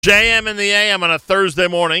JM in the AM on a Thursday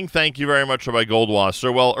morning. Thank you very much, Rabbi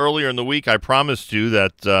Goldwasser. Well, earlier in the week, I promised you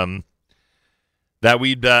that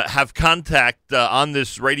we'd have contact on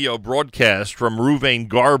this radio broadcast from Ruvain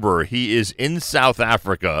Garber. He is in South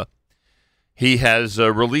Africa. He has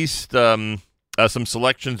released some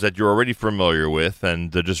selections that you're already familiar with,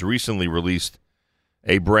 and just recently released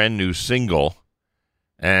a brand new single.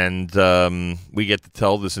 And we get to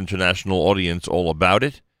tell this international audience all about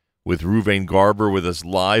it, with Ruvain Garber with us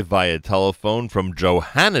live via telephone from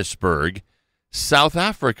Johannesburg, South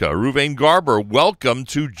Africa. Ruvain Garber, welcome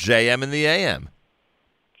to JM in the AM.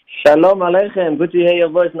 Shalom Aleichem. Good to hear your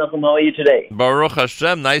voice, Nachum. How are you today? Baruch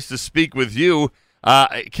Hashem. Nice to speak with you.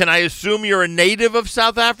 Can I assume you're a native of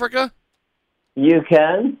South Africa? You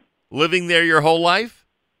can. Living there your whole life?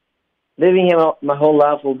 Living here my whole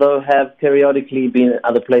life, although have periodically been in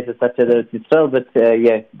other places such as Israel, but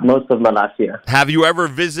most of my life here. Have you ever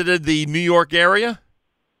visited the New York area?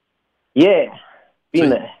 Yeah, been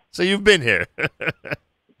there. So you've been here.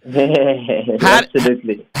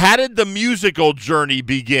 Absolutely. How did the musical journey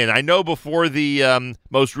begin? I know before the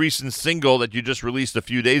most recent single that you just released a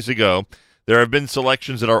few days ago, there have been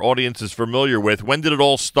selections that our audience is familiar with. When did it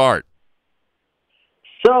all start?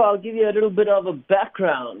 So I'll give you a little bit of a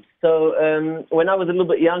background. So when I was a little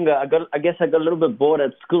bit younger, I guess I got a little bit bored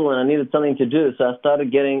at school and I needed something to do. So I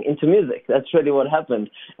started getting into music. That's really what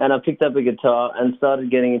happened. And I picked up a guitar and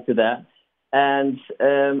started getting into that. And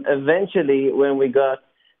eventually, when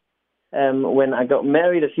I got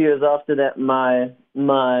married a few years after that, my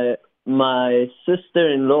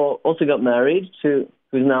sister-in-law also got married to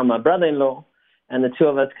who's now my brother-in-law. And the two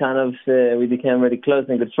of us we became really close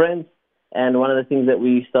and good friends. And one of the things that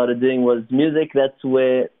we started doing was music. That's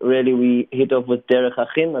where really we hit off with Derech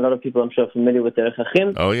Achim. A lot of people, I'm sure, are familiar with Derech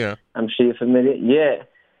Achim. Oh, yeah. I'm sure you're familiar. Yeah.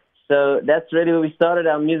 So that's really where we started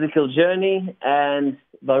our musical journey. And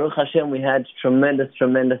Baruch Hashem, we had tremendous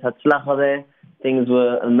hatzlacha there. Things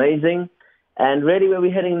were amazing. And really where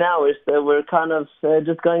we're heading now is we're kind of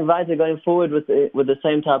just going forward with the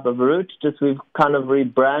same type of route. Just we've kind of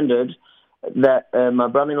rebranded that my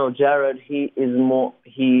brother-in-law Jared, he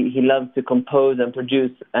loves to compose and produce,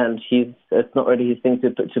 and it's not really his thing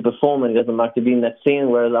to perform, and he doesn't like to be in that scene,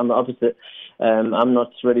 whereas I'm the opposite. I'm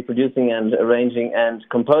not really producing and arranging and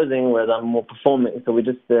composing, whereas I'm more performing. So we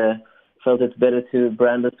just felt it's better to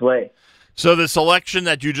brand this way. So the selection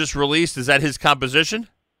that you just released, is that his composition?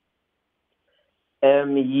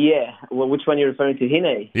 Yeah. Well, which one are you referring to?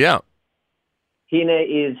 Hine? Yeah. Hine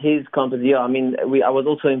is his composition. Yeah, I mean, I was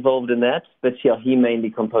also involved in that, but yeah, he mainly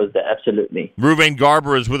composed that, absolutely. Ruvain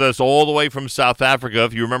Garber is with us all the way from South Africa.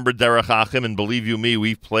 If you remember Derech Achim, and believe you me,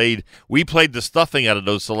 we played the stuffing out of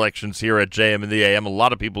those selections here at JM in the AM. A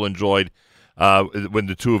lot of people enjoyed when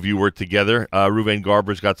the two of you were together. Ruvain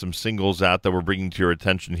Garber's got some singles out that we're bringing to your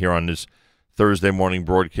attention here on this Thursday morning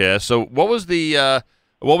broadcast. So what was the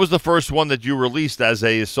first one that you released as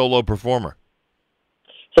a solo performer?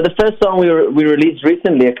 So the first song we released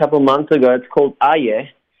recently, a couple months ago, it's called Aye.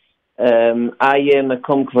 Aye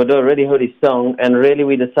Makom Kvodo, a really holy song, and really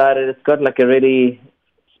we decided it's got like a really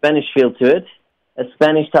Spanish feel to it, a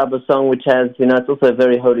Spanish type of song which has, it's also a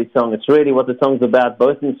very holy song. It's really what the song's about,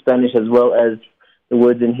 both in Spanish as well as the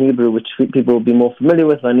words in Hebrew, which people will be more familiar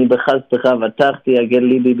with. Ani bechaztecha vatachti agel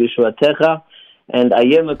libi b'shuatecha. And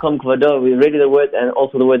Aye Makom Kvodo, really the word, and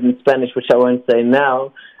also the word in Spanish, which I won't say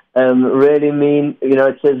now, really mean,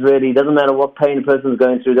 it says really, doesn't matter what pain a person's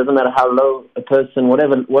going through, doesn't matter how low a person,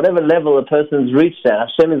 whatever level a person's reached at,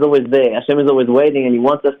 Hashem is always there, Hashem is always waiting, and He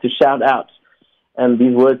wants us to shout out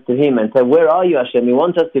these words to Him and say, where are you, Hashem? He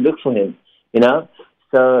wants us to look for Him,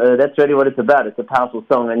 So that's really what it's about. It's a powerful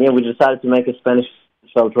song, and we decided to make a Spanish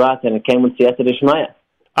felt right, and it came with Siyata Dishmaya.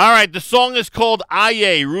 All right, the song is called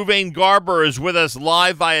Aye. Ruvain Garber is with us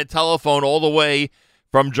live via telephone all the way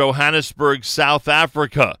from Johannesburg, South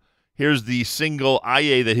Africa. Here's the single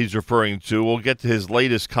Aye that he's referring to. We'll get to his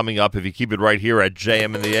latest coming up if you keep it right here at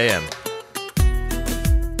JM in the AM.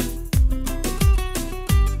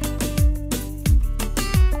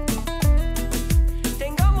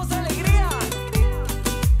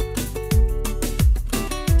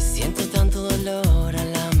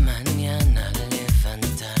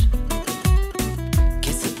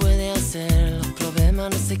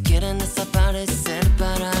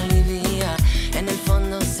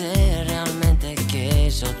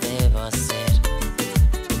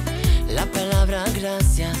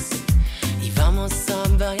 Gracias y vamos a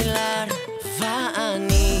bailar.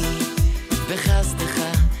 Va'ani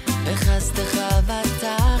bechaztecha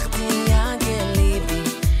vatachti agel libi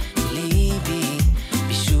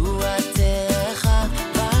bishuatecha.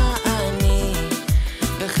 Va'ani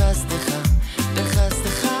bechaztecha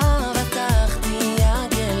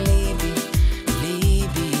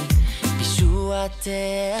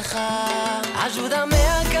Yeshuateja. Ayúdame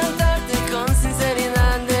a cantarte con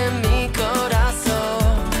sinceridad de mi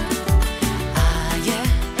corazón. Aye,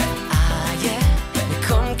 aye,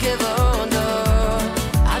 con que vodo.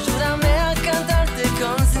 Ayúdame a cantarte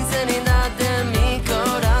con sinceridad de mi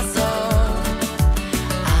corazón.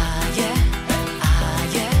 Aye,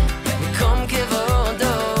 aye, con que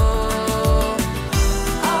vodo.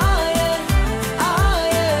 Aye,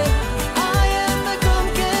 aye, aye, con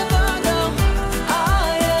que vodo.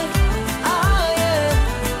 Aye, aye,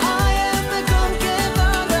 aye, con que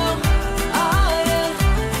vodo. Aye,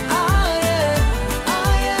 aye,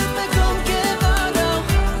 aye, con que vodo.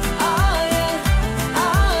 Aye,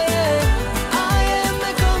 aye,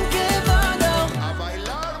 con que vodo. A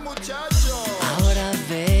bailar, muchachos. Ahora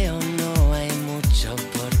veo no hay mucho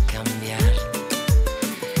por cambiar.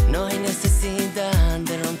 No hay necesidad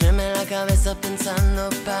de romperme la cabeza pensando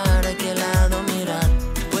para qué lado mirar.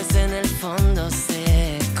 Pues en el fondo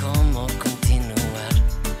sé cómo continuar.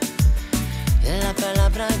 La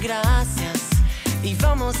palabra gracias y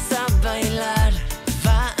vamos a bailar.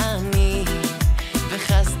 Va'ani,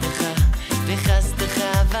 v'chastecha,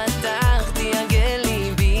 v'chastecha, v'tachti agel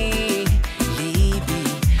libi, libi,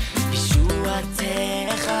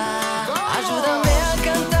 Yeshuateja. Ayúdame a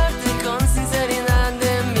cantarte con sinceridad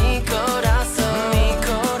de mi corazón, mi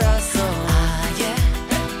corazón. Aye,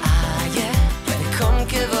 aye, con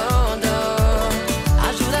que vodo.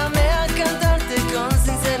 Ayúdame a cantarte con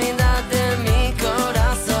sinceridad de mi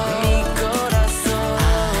corazón, mi corazón.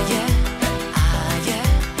 Aye, aye,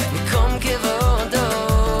 con que vodo.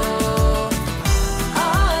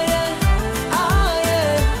 Aye, aye,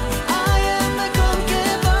 aye, con que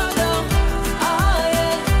vodo. Aye,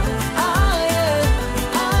 aye,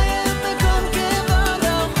 aye, con que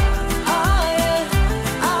vodo. Aye,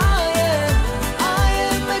 aye,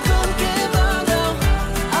 aye, con que vodo.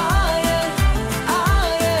 Aye,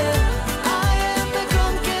 aye,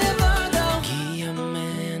 con que vodo. Guíame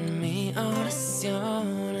en mi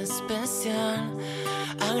oración especial,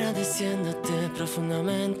 agradeciéndote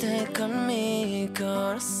profundamente con mi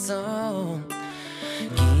corazón.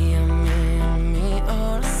 Guíame en mi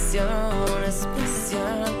oración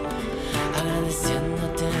especial,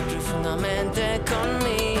 agradeciéndote profundamente con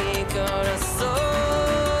mi corazón.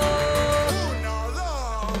 1, 2,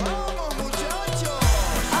 vamos, muchachos.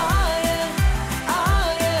 Aye,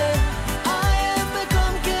 aye, aye,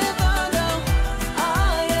 con que vodo.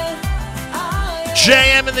 Aye, aye,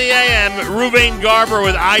 JM in the AM, Ruvain Garber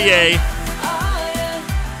with Aye.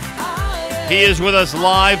 He is with us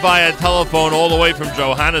live via telephone all the way from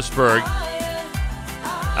Johannesburg.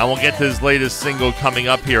 And we'll get to his latest single coming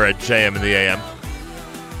up here at JM in the AM.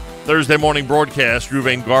 Thursday morning broadcast,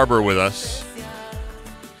 Ruvain Garber with us.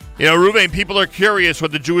 You know, Ruvain, people are curious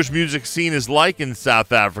what the Jewish music scene is like in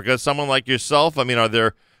South Africa. Someone like yourself, I mean, are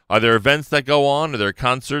there events that go on? Are there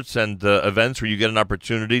concerts and events where you get an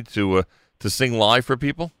opportunity to sing live for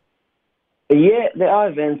people? Yeah, there are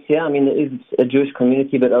events. Yeah, I mean, there is a Jewish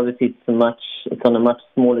community, but obviously it's on a much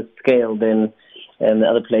smaller scale than the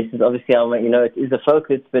other places. Obviously, it is a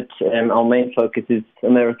focus, but our main focus is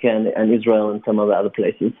America and Israel and some of the other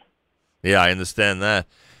places. Yeah, I understand that.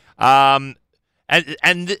 And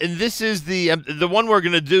this is the one we're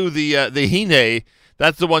going to do, the Hine.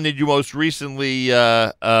 That's the one that you most recently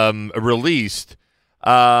released.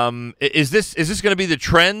 Is this going to be the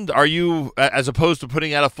trend? Are you, as opposed to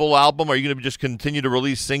putting out a full album, are you going to just continue to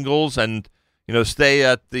release singles and stay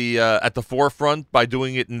at the forefront by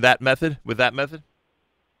doing it with that method?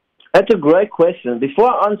 That's a great question. Before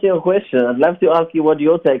I answer your question, I'd love to ask you what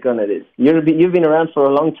your take on it is. You've been around for a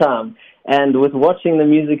long time, and with watching the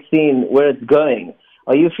music scene where it's going,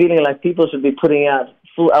 are you feeling like people should be putting out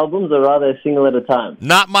full albums or rather a single at a time?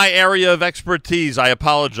 Not my area of expertise. I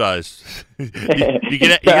apologize.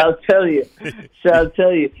 I'll tell you.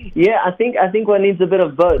 Yeah, I think one needs a bit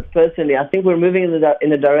of both. Personally, I think we're moving in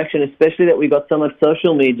the direction, especially that we got so much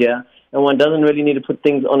social media, and one doesn't really need to put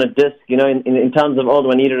things on a disc. In times of old,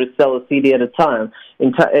 one needed to sell a CD at a time.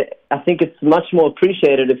 I think it's much more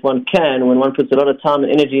appreciated if one can, when one puts a lot of time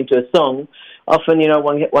and energy into a song. Often,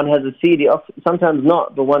 one has a CD, sometimes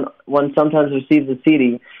not, but one sometimes receives a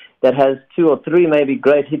CD that has 2 or 3 maybe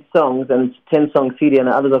great hit songs, and it's 10-song CD, and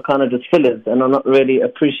the others are kind of just fillers and are not really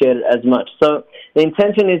appreciated as much. So the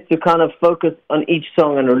intention is to kind of focus on each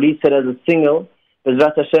song and release it as a single,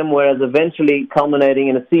 Bezrat Hashem, whereas eventually culminating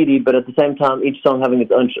in a CD, but at the same time each song having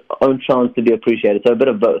its own chance to be appreciated. So a bit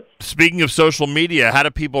of both. Speaking of social media, how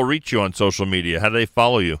do people reach you on social media? How do they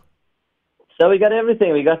follow you? So we got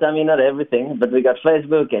everything. Not everything, but we got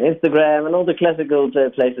Facebook and Instagram and all the classical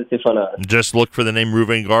places to follow us. Just look for the name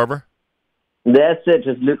Ruvain Garber? That's it.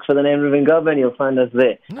 Just look for the name Reuven Garber and you'll find us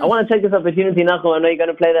there. I want to take this opportunity, Nachum. I know you're going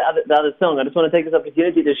to play the other song. I just want to take this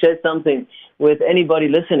opportunity to share something with anybody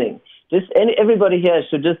listening. Everybody here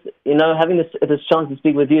should just, having this chance to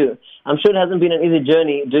speak with you. I'm sure it hasn't been an easy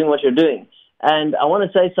journey doing what you're doing. And I want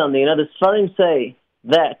to say something. The Sfarim say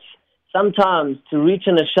that sometimes to reach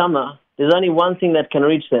a neshama, there's only one thing that can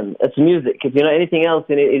reach them. It's music. If anything else,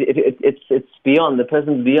 it's beyond. The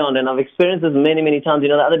person's beyond. And I've experienced this many, many times.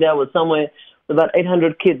 The other day I was somewhere with about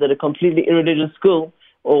 800 kids at a completely irreligious school,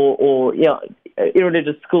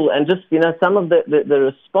 irreligious school, and just some of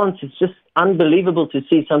the response is just unbelievable to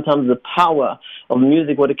see. Sometimes the power of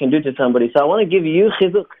music, what it can do to somebody. So I want to give you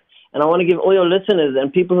chizuk, and I want to give all your listeners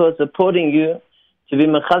and people who are supporting you to be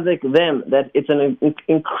mechazek them, that it's an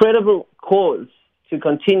incredible cause to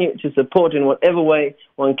continue to support in whatever way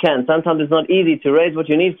one can. Sometimes it's not easy to raise what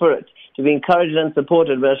you need for it, to be encouraged and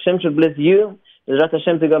supported. But Hashem should bless you, Bezrat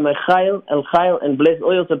Hashem, to go Mechail, El Chayil, and bless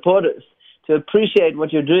all your supporters to appreciate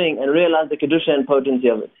what you're doing and realize the Kedusha and potency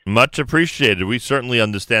of it. Much appreciated. We certainly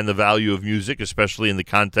understand the value of music, especially in the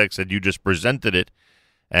context that you just presented it.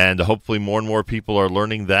 And hopefully more and more people are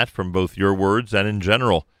learning that from both your words and in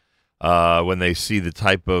general. When they see the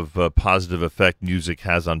type of positive effect music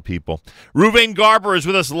has on people. Reuven Garber is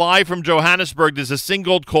with us live from Johannesburg. There's a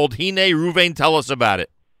single called Hine. Reuven, tell us about it.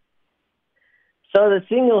 So the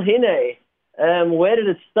single Hine, where did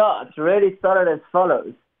it start? It really started as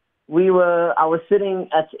follows. I was sitting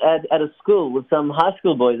at a school with some high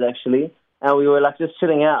school boys, actually, and we were just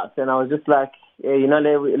chilling out. And I was just like,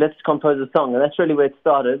 let's compose a song. And that's really where it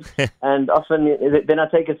started. And often, then I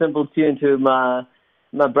take a simple tune to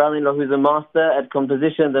my brother-in-law, who's a master at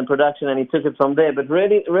compositions and production, and he took it from there. But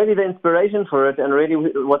really the inspiration for it, and really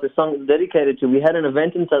what the song is dedicated to, we had an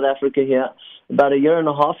event in South Africa here about a year and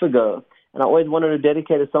a half ago, and I always wanted to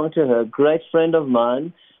dedicate a song to her. A great friend of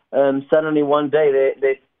mine, suddenly one day,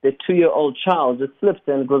 their 2-year-old child just slipped,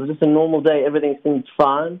 and it was just a normal day. Everything seemed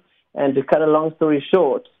fine, and to cut a long story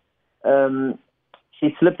short,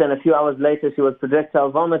 she slipped, and a few hours later she was projectile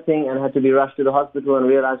vomiting and had to be rushed to the hospital, and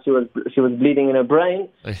realized she was bleeding in her brain.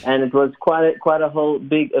 And it was quite a whole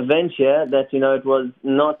big event here that, it was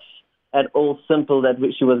not at all simple that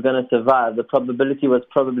she was going to survive. The probability was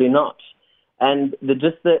probably not. And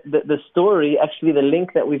the story, actually the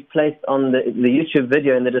link that we've placed on the YouTube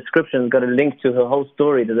video in the description has got a link to her whole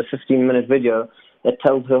story. There's a 15-minute video that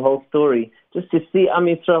tells her whole story. Just to see Am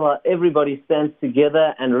Yisrael, how everybody stands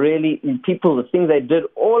together, and really people, the things they did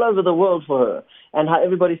all over the world for her, and how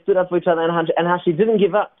everybody stood up for each other, and how she didn't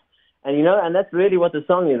give up. And and that's really what the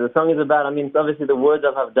song is. The song is about, it's obviously the words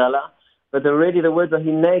of Havdalah, but the words of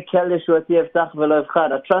Hinei kel yeshuati eftach v'lo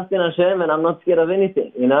evchad. I trust in Hashem and I'm not scared of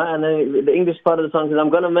anything, And then the English part of the song says,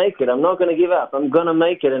 I'm going to make it. I'm not going to give up. I'm going to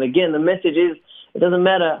make it. And again, the message is, it doesn't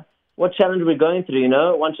matter what challenge we're going through,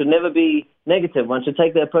 One should never be negative. One should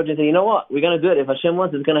take the approach and say, you know what? We're going to do it. If Hashem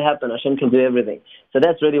wants, it's going to happen. Hashem can do everything. So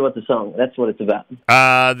that's really what that's what it's about.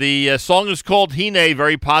 The song is called Hine,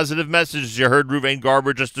 very positive message, as you heard Reuven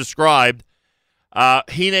Garber just described.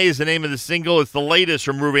 Hine is the name of the single. It's the latest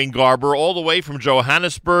from Reuven Garber, all the way from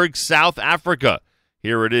Johannesburg, South Africa.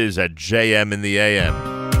 Here it is at JM in the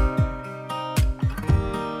AM.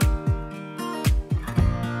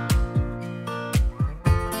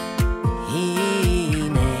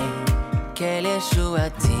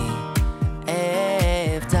 ישועתי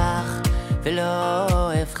אבטח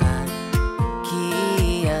ולא אבחן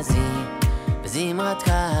כי אזי בזמרתך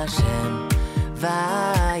השם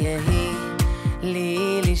ויהי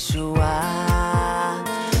לי לישועה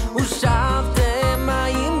ושאבתם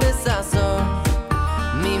מים בששון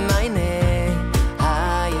ממעייני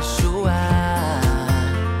הישועה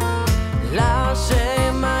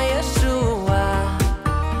לשם הישועה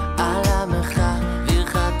על עמך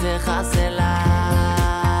וירכתך סלע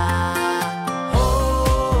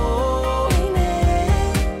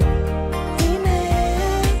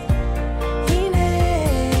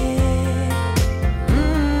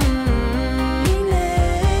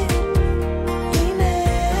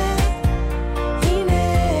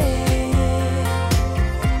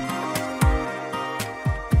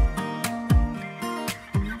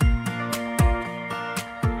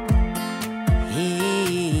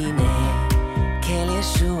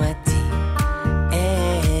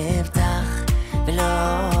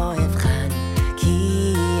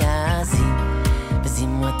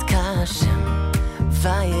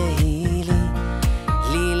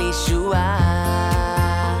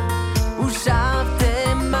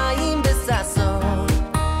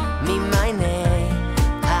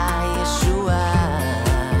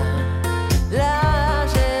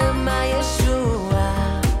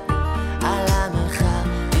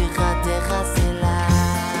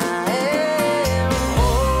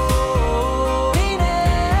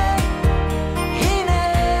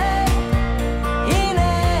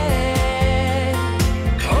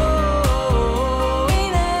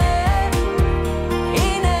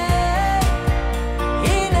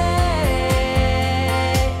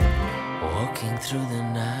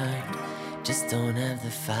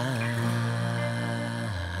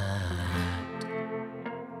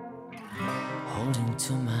holding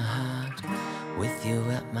to my heart with you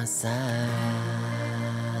at my side.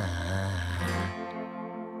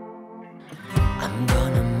 I'm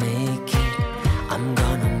gonna make it, I'm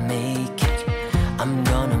gonna make it, I'm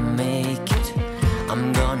gonna make it,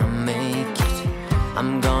 I'm gonna make it,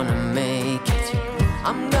 I'm gonna make it,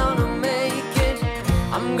 I'm gonna make it,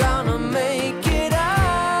 I'm gonna make it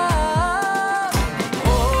out.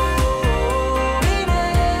 Oh, hine,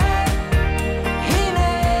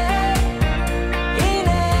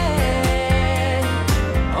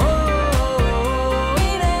 oh,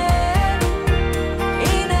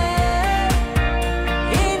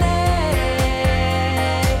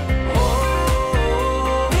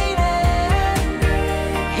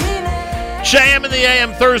 JM in the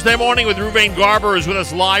AM Thursday morning with Ruvain Garber is with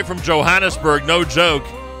us live from Johannesburg. No joke.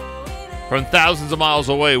 From thousands of miles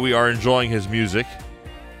away, we are enjoying his music.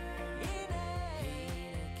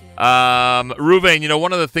 Ruvain, you know,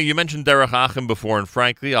 one of the things, you mentioned Derech Achim before, and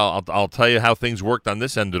frankly, I'll tell you how things worked on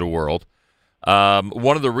this end of the world.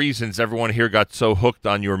 One of the reasons everyone here got so hooked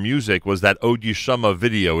on your music was that Od Yishama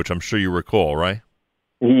video, which I'm sure you recall, right?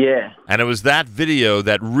 Yeah. And it was that video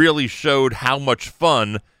that really showed how much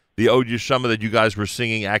fun the Od Yishama that you guys were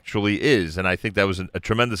singing actually is. And I think that was a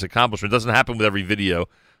tremendous accomplishment. It doesn't happen with every video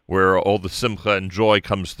where all the simcha and joy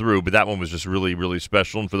comes through, but that one was just really, really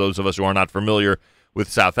special. And for those of us who are not familiar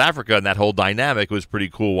with South Africa and that whole dynamic, it was pretty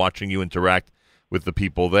cool watching you interact with the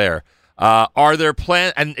people there. Are there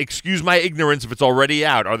plans, and excuse my ignorance if it's already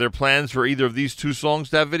out, are there plans for either of these two songs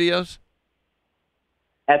to have videos?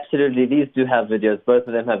 Absolutely. These do have videos. Both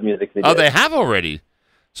of them have music videos. Oh, they have already?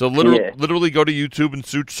 So literally go to YouTube and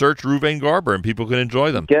search Ruvain Garber, and people can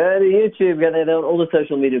enjoy them. Go to YouTube. They're on all the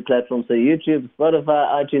social media platforms. So YouTube,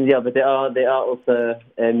 Spotify, iTunes, yeah, but there are also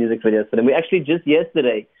music videos for them. We actually just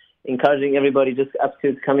yesterday, encouraging everybody just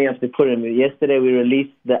coming up to Purim, yesterday we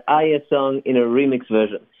released the Aya song in a remix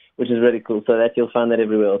version, which is really cool. So that you'll find that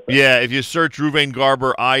everywhere also. Yeah, if you search Ruvain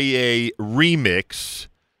Garber Aya remix,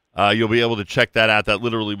 you'll be able to check that out. That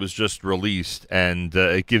literally was just released, and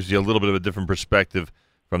it gives you a little bit of a different perspective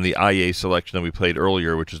from the IA selection that we played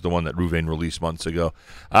earlier, which is the one that Ruvain released months ago.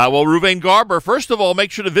 Well, Ruvain Garber, first of all, make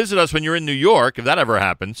sure to visit us when you're in New York, if that ever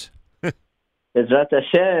happens. Ezrat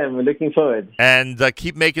Hashem, we're looking forward. And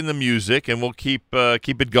keep making the music, and we'll keep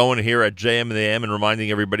it going here at JM and the AM, and reminding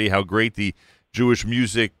everybody how great the Jewish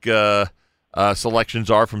music selections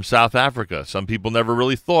are from South Africa. Some people never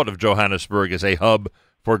really thought of Johannesburg as a hub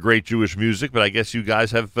for great Jewish music, but I guess you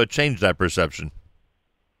guys have changed that perception.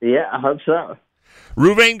 Yeah, I hope so.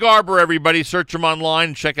 Ruvain Garber, everybody. Search him online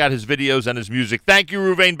and check out his videos and his music. Thank you,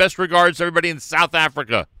 Ruvain. Best regards to everybody in South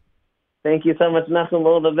Africa. Thank you so much, Nachum.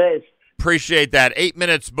 All the best. Appreciate that. 8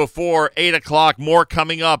 minutes before 8 o'clock. More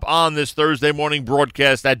coming up on this Thursday morning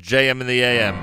broadcast at JM in the AM.